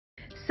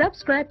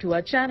Subscribe to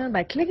our channel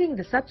by clicking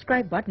the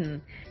subscribe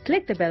button.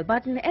 Click the bell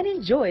button and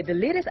enjoy the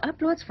latest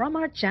uploads from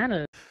our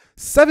channel.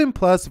 7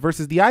 Plus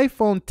versus the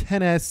iPhone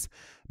XS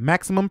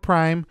Maximum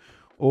Prime,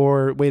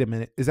 or wait a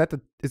minute, is that the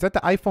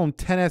iPhone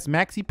XS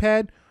Maxi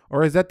Pad,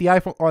 or is that the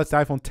iPhone? Oh, it's the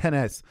iPhone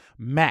XS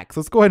Max.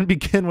 Let's go ahead and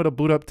begin with a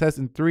boot up test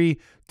in 3,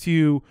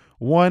 2,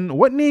 1.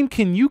 What name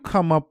can you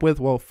come up with?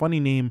 Well,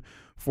 funny name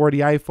for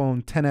the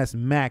iPhone XS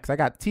Max. I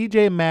got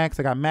TJ Maxx,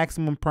 I got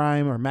Maximum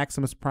Prime or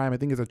Maximus Prime. I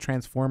think it's a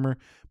transformer,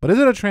 but is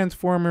it a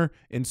transformer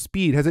in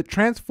speed? Has it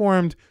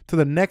transformed to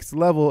the next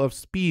level of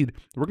speed?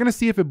 We're gonna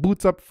see if it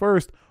boots up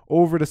first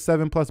over the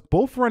 7 Plus,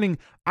 both running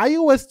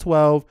iOS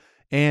 12.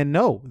 And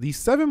no, the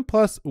 7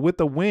 Plus with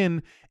the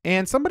win.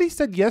 And somebody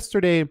said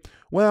yesterday,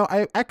 well,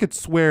 I could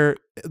swear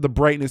the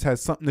brightness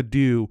has something to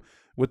do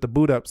with the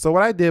boot up. So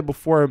what I did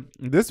before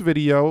this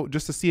video,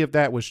 just to see if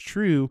that was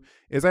true,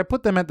 is I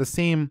put them at the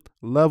same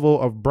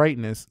level of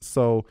brightness.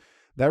 So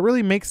that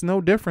really makes no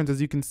difference. As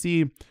you can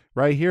see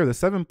right here, the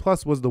 7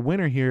 Plus was the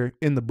winner here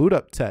in the boot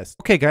up test.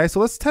 Okay guys,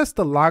 so let's test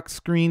the lock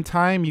screen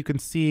time. You can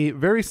see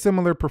very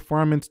similar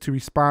performance to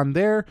respond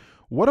there.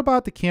 What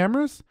about the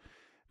cameras?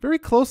 Very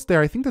close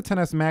there. I think the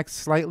XS Max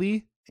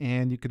slightly,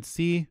 and you can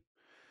see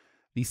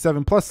the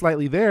 7 Plus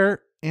slightly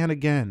there, and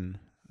again.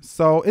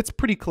 So it's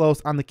pretty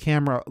close on the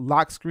camera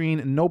lock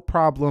screen, no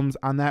problems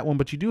on that one,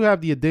 but you do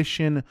have the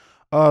addition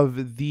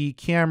of the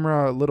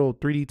camera little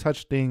 3D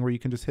touch thing where you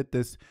can just hit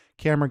this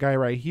camera guy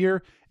right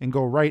here and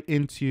go right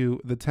into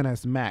the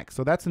XS Max.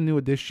 So that's a new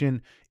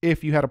addition.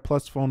 If you had a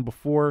Plus phone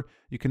before,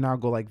 you can now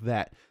go like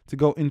that to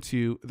go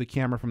into the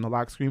camera from the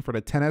lock screen for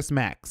the XS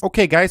Max.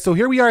 Okay guys, so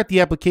here we are at the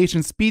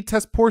application speed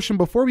test portion.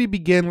 Before we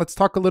begin, let's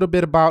talk a little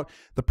bit about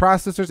the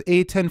processor's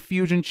A10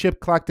 Fusion chip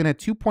clocked in at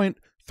 2.34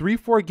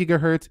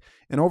 gigahertz.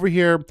 And over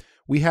here,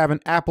 we have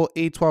an Apple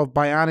A12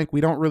 Bionic. We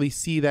don't really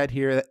see that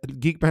here.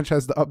 Geekbench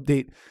has to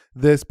update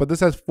this, but this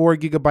has 4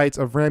 gigabytes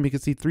of RAM. You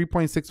can see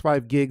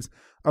 3.65 gigs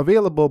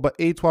available, but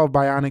A12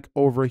 Bionic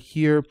over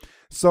here.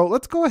 So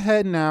let's go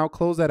ahead now,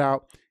 close that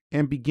out,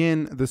 and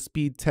begin the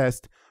speed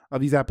test of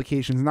these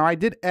applications. Now I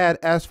did add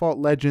Asphalt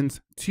Legends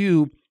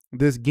to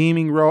this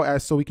gaming row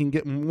so we can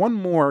get one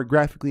more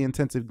graphically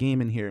intensive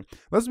game in here.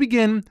 Let's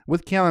begin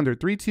with calendar.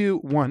 3, 2,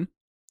 1.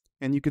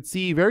 And you could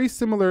see very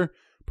similar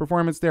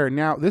performance there.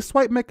 Now, this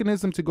swipe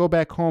mechanism to go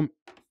back home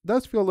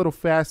does feel a little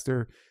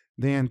faster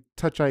than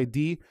Touch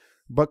ID,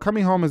 but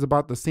coming home is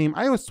about the same.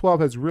 iOS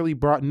 12 has really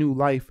brought new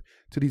life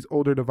to these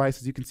older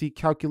devices. You can see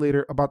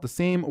calculator about the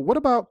same. What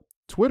about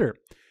Twitter?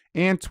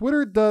 And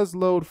Twitter does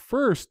load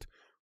first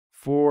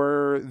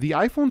for the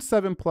iPhone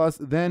 7 Plus,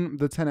 then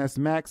the XS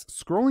Max.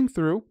 Scrolling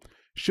through,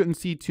 shouldn't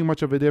see too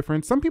much of a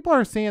difference. Some people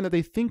are saying that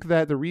they think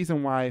that the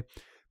reason why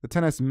the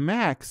XS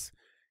Max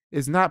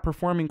is not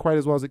performing quite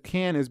as well as it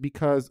can is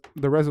because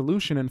the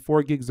resolution and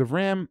 4 gigs of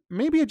RAM,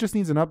 maybe it just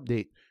needs an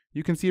update.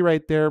 You can see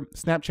right there,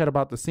 Snapchat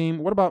about the same.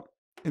 What about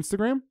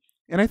Instagram?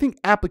 And I think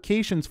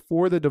applications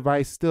for the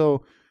device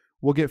still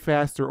will get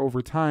faster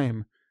over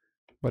time,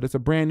 but it's a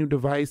brand new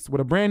device with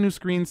a brand new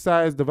screen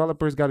size.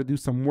 Developers got to do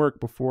some work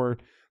before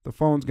the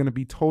phone's going to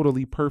be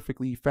totally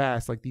perfectly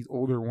fast like these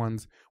older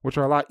ones, which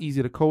are a lot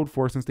easier to code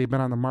for since they've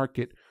been on the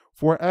market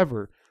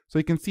forever. So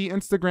you can see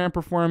Instagram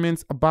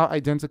performance about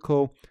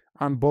identical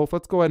on both.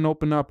 Let's go ahead and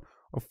open up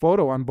a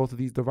photo on both of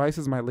these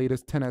devices. My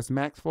latest XS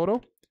Max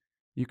photo.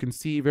 You can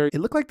see it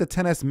looked like the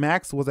XS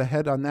Max was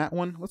ahead on that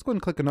one. Let's go ahead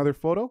and click another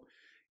photo,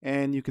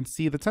 and you can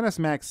see the XS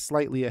Max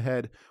slightly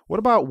ahead. What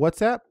about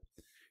WhatsApp?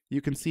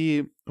 You can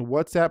see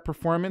WhatsApp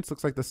performance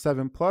looks like the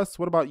 7 Plus.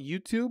 What about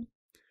YouTube?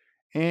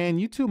 And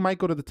YouTube might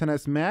go to the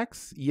XS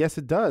Max. Yes,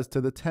 it does,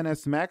 to the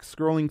XS Max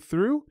scrolling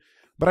through.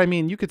 But I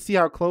mean, you could see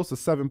how close the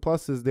 7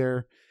 Plus is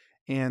there.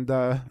 And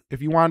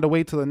if you wanted to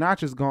wait till the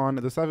notch is gone,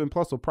 the 7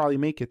 Plus will probably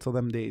make it till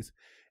them days.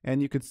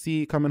 And you could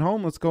see coming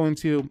home, let's go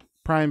into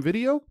Prime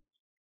Video.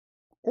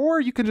 Or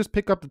you can just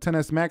pick up the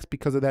XS Max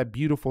because of that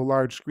beautiful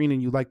large screen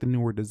and you like the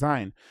newer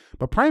design.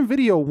 But Prime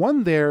Video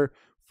won there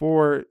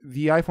for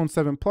the iPhone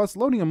 7 Plus.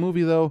 Loading a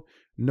movie though,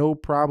 no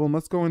problem.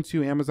 Let's go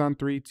into Amazon.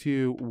 3,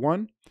 2,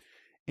 1.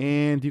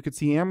 And you can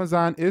see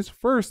Amazon is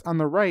first on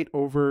the right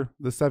over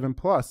the 7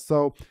 Plus.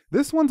 So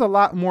this one's a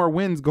lot more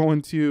wins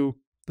going to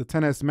the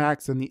XS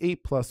Max and the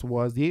 8 Plus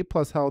was. The 8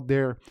 Plus held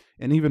there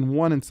and even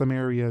won in some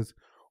areas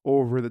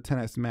over the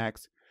XS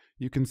Max.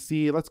 You can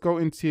see, let's go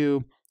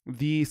into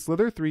the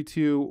Slither. 3,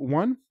 2,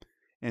 1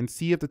 and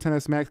see if the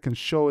XS Max can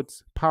show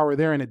its power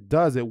there, and it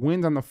does. It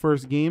wins on the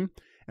first game,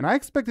 and I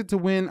expect it to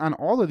win on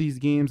all of these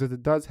games as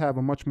it does have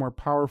a much more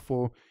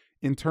powerful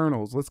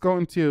internals. Let's go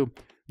into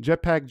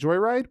Jetpack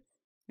Joyride,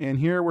 and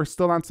here we're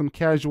still on some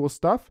casual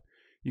stuff.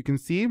 You can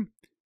see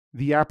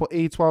the Apple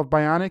A12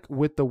 Bionic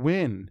with the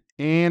win.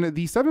 And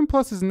the 7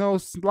 Plus is no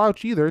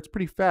slouch either. It's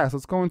pretty fast.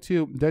 Let's go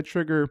into Dead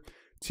Trigger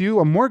 2,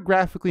 a more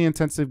graphically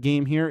intensive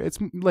game here. It's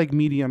like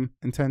medium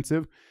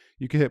intensive.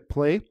 You can hit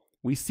play.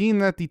 We've seen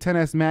that the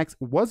XS Max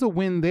was a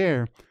win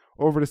there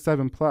over the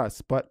 7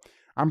 Plus, but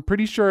I'm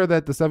pretty sure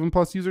that the 7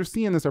 Plus users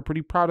seeing this are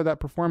pretty proud of that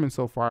performance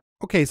so far.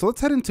 Okay, so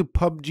let's head into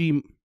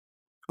PUBG.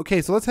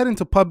 Okay, so let's head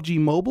into PUBG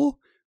Mobile.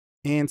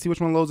 and see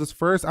which one loads us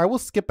first. I will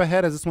skip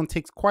ahead as this one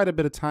takes quite a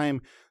bit of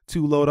time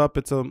to load up.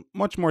 It's a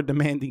much more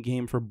demanding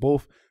game for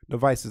both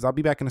devices. I'll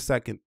be back in a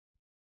second.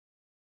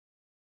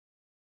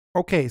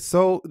 Okay,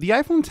 so the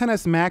iPhone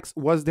XS Max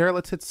was there.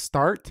 Let's hit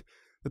start.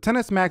 The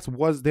XS Max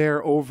was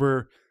there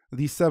over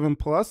the 7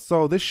 Plus.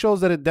 So this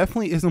shows that it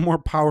definitely is a more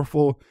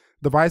powerful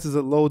device as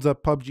it loads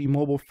up PUBG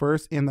Mobile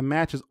first, and the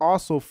match is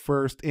also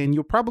first, and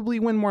you'll probably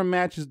win more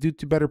matches due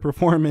to better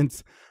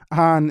performance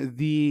on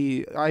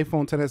the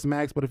iPhone XS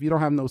Max. But if you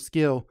don't have no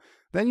skill,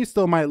 then you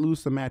still might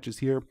lose some matches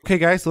here. Okay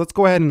guys, so let's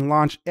go ahead and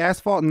launch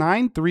Asphalt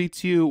 9, 3,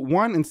 2,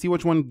 1, and see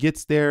which one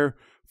gets there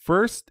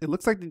first. It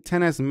looks like the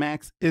XS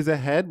Max is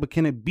ahead, but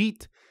can it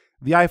beat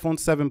the iPhone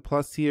 7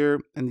 Plus here?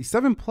 And the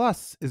 7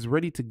 Plus is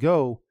ready to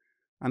go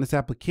on this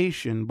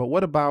application, but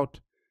what about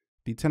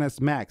the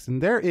XS Max?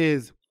 And there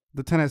is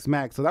the XS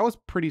Max. So that was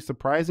pretty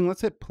surprising. Let's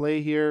hit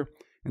play here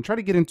and try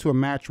to get into a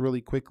match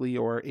really quickly,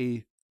 or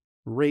a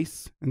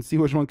race, and see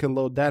which one can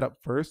load that up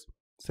first.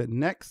 Let's hit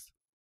next.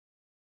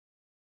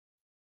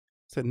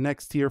 Let's hit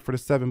next here for the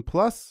 7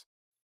 Plus.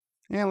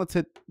 And let's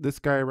hit this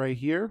guy right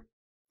here.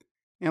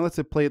 And let's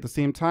hit play at the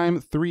same time.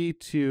 3,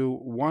 2,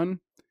 1.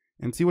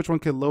 And see which one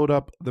can load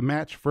up the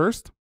match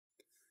first.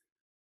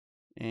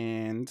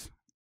 And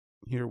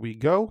here we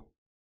go.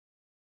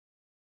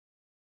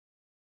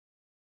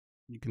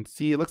 You can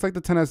see it looks like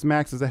the XS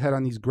Max is ahead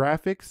on these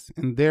graphics,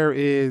 and there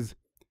is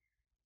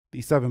the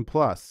 7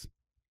 Plus.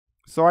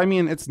 So I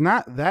mean, it's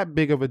not that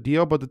big of a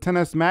deal, but the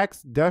XS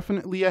Max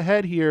definitely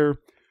ahead here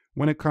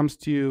when it comes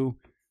to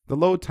the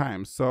load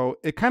time. So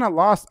it kind of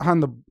lost on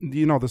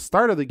the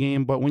start of the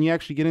game, but when you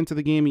actually get into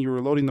the game and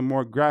you're loading the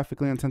more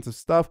graphically intensive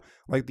stuff,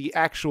 like the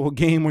actual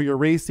game where you're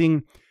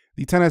racing,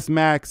 the XS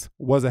Max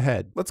was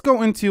ahead. Let's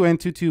go into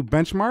Antutu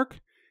benchmark,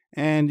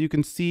 and you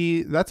can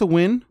see that's a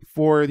win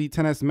for the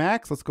XS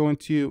Max. Let's go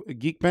into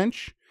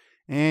Geekbench,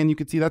 and you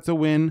can see that's a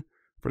win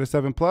for the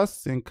 7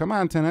 Plus. And come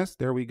on, XS,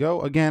 there we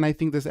go. Again, I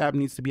think this app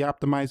needs to be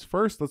optimized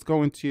first. Let's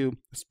go into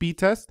speed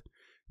test.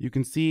 You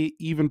can see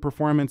even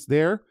performance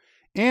there.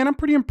 And I'm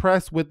pretty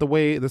impressed with the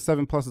way the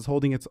 7 Plus is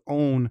holding its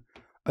own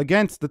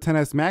against the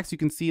XS Max. You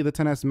can see the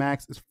XS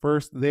Max is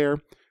first there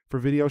for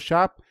video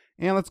shop.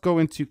 And let's go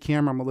into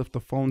camera. I'm gonna lift the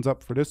phones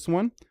up for this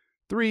one.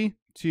 3,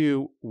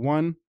 2,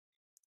 1.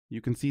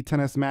 You can see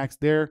XS Max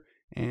there.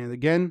 And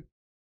again,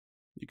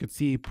 you can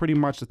see pretty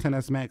much the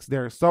XS Max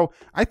there. So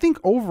I think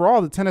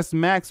overall the XS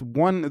Max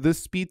won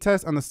this speed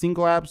test on the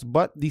single apps,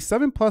 but the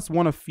 7 Plus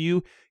won a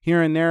few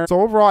here and there.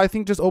 So overall, I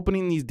think just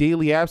opening these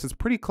daily apps is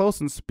pretty close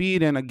in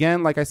speed. And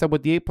again, like I said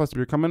with the 8 Plus, if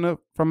you're coming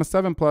up from a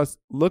 7 Plus,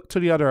 look to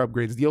the other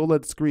upgrades, the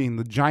OLED screen,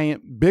 the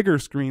giant, bigger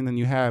screen than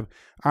you have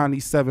on the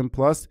 7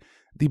 Plus,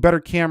 the better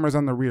cameras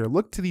on the rear.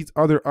 Look to these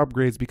other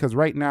upgrades, because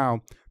right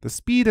now the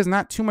speed is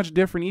not too much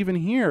different even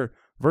here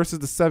versus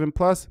the 7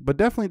 Plus, but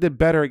definitely did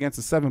better against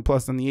the 7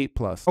 Plus than the 8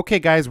 Plus. Okay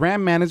guys,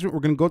 RAM management, we're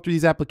gonna go through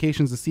these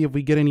applications to see if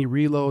we get any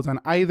reloads on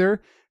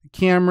either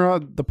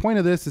camera. The point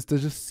of this is to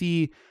just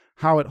see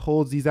how it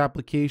holds these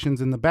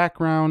applications in the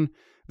background.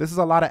 This is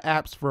a lot of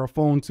apps for a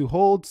phone to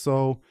hold,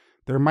 so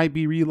there might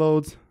be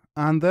reloads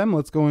on them.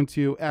 Let's go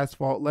into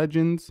Asphalt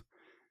Legends,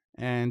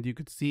 and you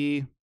could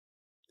see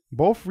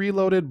both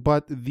reloaded,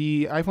 but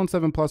the iPhone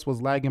 7 Plus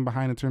was lagging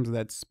behind in terms of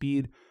that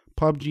speed.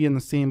 PUBG in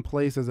the same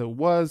place as it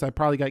was. I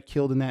probably got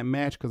killed in that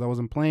match because I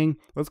wasn't playing.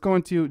 Let's go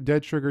into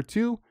Dead Trigger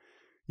 2.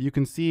 You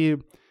can see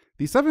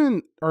the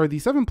 7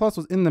 Plus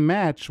was in the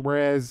match,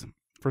 whereas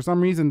for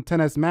some reason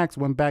XS Max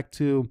went back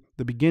to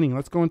the beginning.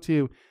 Let's go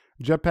into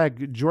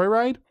Jetpack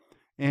Joyride,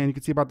 and you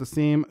can see about the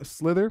same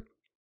Slither.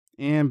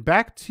 And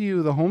back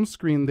to the home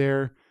screen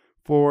there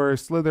for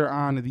Slither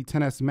on the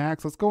XS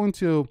Max. Let's go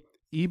into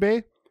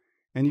eBay,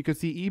 and you can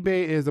see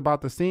eBay is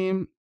about the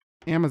same.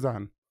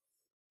 Amazon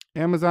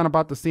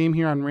about the same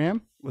here on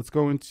RAM. Let's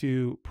go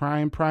into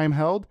Prime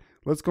held.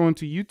 Let's go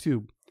into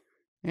YouTube.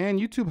 And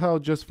YouTube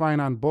held just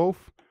fine on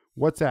both.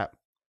 WhatsApp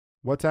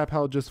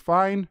held just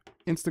fine.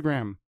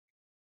 Instagram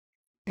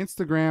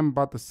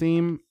about the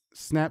same.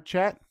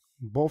 Snapchat,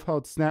 both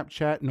held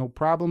Snapchat, no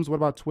problems. What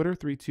about Twitter?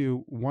 3,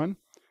 2, 1.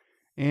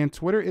 And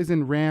Twitter is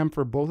in RAM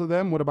for both of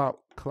them. What about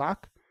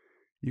Clock?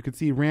 You can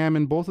see RAM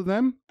in both of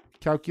them.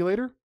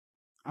 Calculator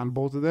on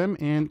both of them,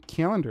 and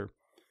Calendar.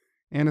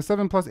 And a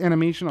 7 Plus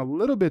animation a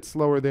little bit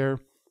slower there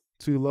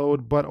to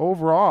load, but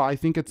overall I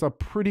think it's a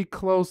pretty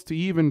close to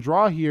even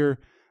draw here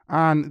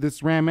on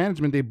this RAM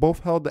management. They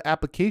both held the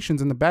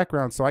applications in the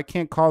background, so I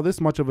can't call this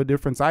much of a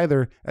difference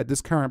either at this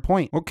current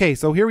point. Okay,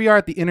 so here we are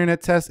at the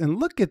internet test, and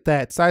look at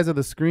that size of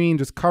the screen,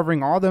 just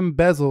covering all them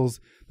bezels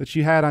that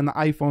you had on the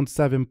iPhone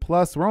 7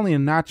 Plus. We're only a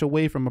notch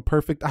away from a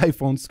perfect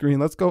iPhone screen.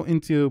 Let's go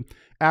into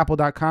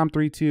apple.com,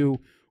 3, 2,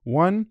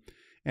 1.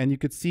 And you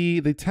could see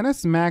the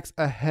XS Max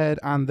ahead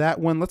on that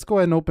one. Let's go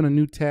ahead and open a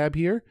new tab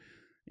here.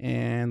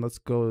 And let's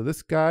go to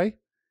this guy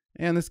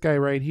and this guy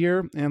right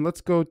here. And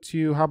let's go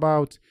to, how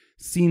about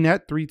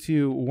CNET, 3,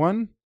 2,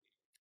 1.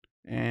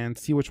 And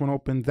see which one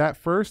opened that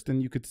first.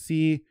 And you could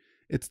see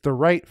it's the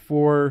right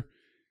for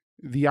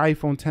the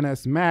iPhone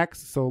XS Max.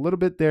 So a little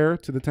bit there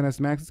to the XS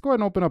Max. Let's go ahead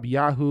and open up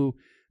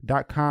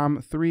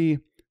yahoo.com, 3,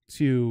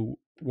 2,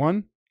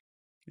 1.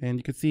 And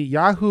you can see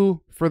Yahoo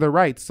for the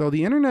right. So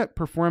the internet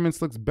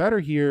performance looks better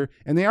here,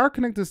 and they are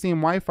connected to the same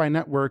Wi-Fi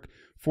network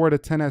for the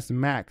XS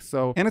Max.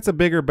 So, and it's a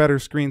bigger, better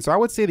screen. So I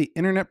would say the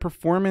internet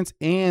performance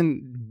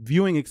and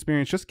viewing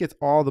experience just gets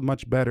all the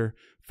much better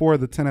for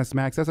the XS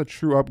Max. That's a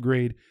true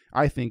upgrade,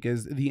 I think,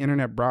 is the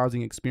internet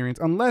browsing experience,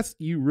 unless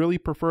you really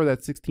prefer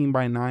that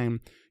 16:9,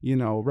 you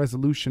know,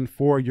 resolution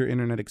for your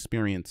internet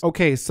experience.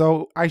 Okay,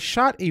 so I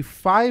shot a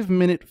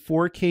 5-minute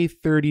 4K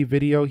 30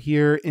 video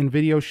here in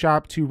Video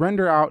Shop to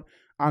render out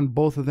on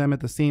both of them at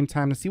the same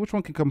time to see which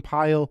one can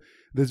compile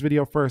this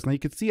video first. Now you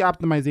can see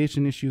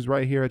optimization issues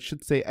right here. It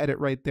should say edit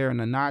right there in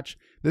a notch.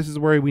 This is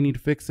where we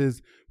need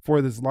fixes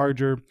for this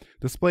larger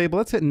display. But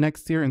let's hit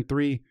next here in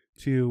 3,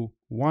 2,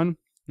 1.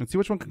 Let's see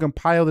which one can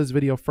compile this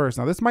video first.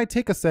 Now this might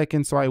take a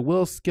second, so I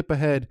will skip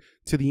ahead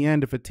to the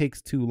end if it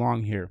takes too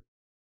long here.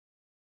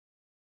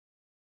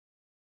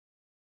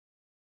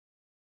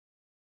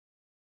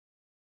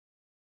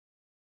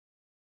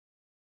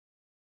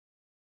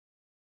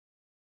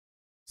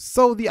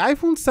 So the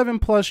iPhone 7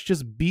 Plus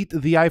just beat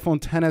the iPhone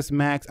XS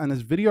Max on this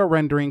video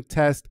rendering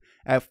test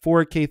at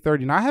 4K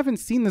 30. Now I haven't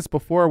seen this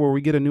before where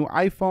we get a new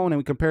iPhone and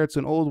we compare it to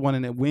an old one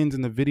and it wins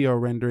in the video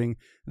rendering.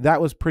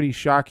 That was pretty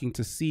shocking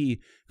to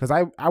see, because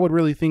I would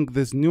really think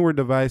this newer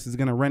device is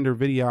going to render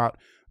video out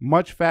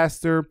much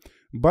faster.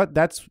 But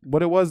that's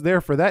what it was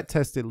there for that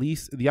test, at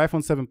least. The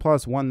iPhone 7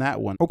 Plus won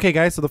that one. Okay,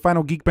 guys, so the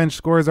final Geekbench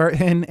scores are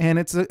in, and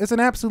it's an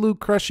absolute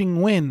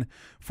crushing win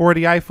for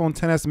the iPhone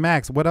XS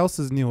Max. What else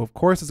is new? Of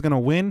course, it's going to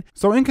win.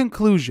 So in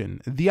conclusion,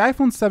 the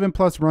iPhone 7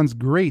 Plus runs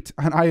great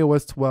on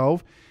iOS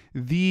 12.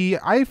 The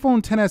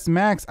iPhone XS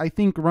Max, I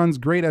think, runs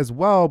great as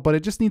well, but it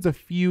just needs a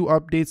few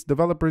updates.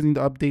 Developers need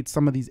to update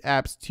some of these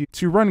apps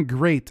to run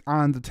great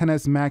on the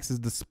XS Max's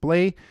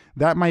display.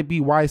 That might be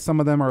why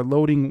some of them are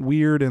loading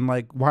weird, and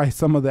like why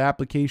some of the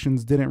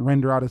applications didn't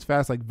render out as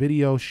fast, like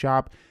Video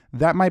Shop.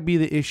 That might be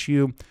the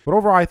issue. But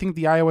overall, I think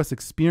the iOS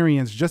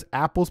experience, just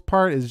Apple's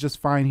part, is just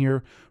fine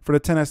here for the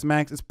XS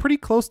Max. It's pretty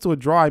close to a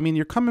draw. I mean,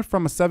 you're coming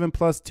from a 7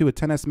 Plus to a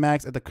XS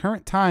Max. At the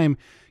current time,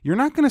 you're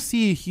not going to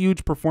see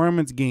huge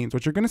performance gains.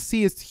 What you're going to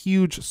see is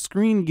huge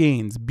screen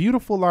gains.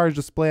 Beautiful large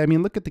display. I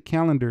mean, look at the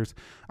calendars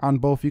on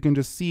both. You can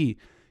just see.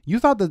 You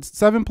thought that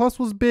 7 Plus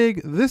was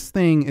big, this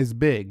thing is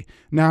big.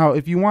 Now,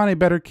 if you want a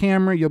better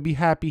camera, you'll be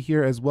happy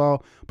here as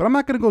well. But I'm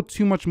not going to go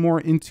too much more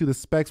into the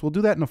specs. We'll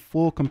do that in a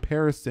full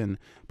comparison.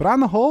 But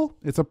on the whole,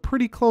 it's a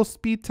pretty close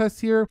speed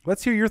test here.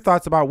 Let's hear your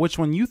thoughts about which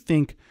one you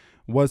think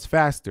was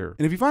faster.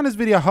 And if you found this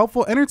video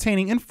helpful,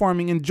 entertaining,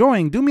 informing,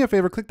 enjoying, do me a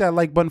favor, click that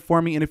like button for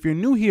me. And if you're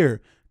new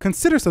here,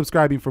 consider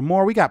subscribing for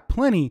more. We got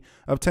plenty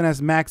of XS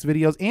Max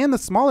videos and the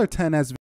smaller XS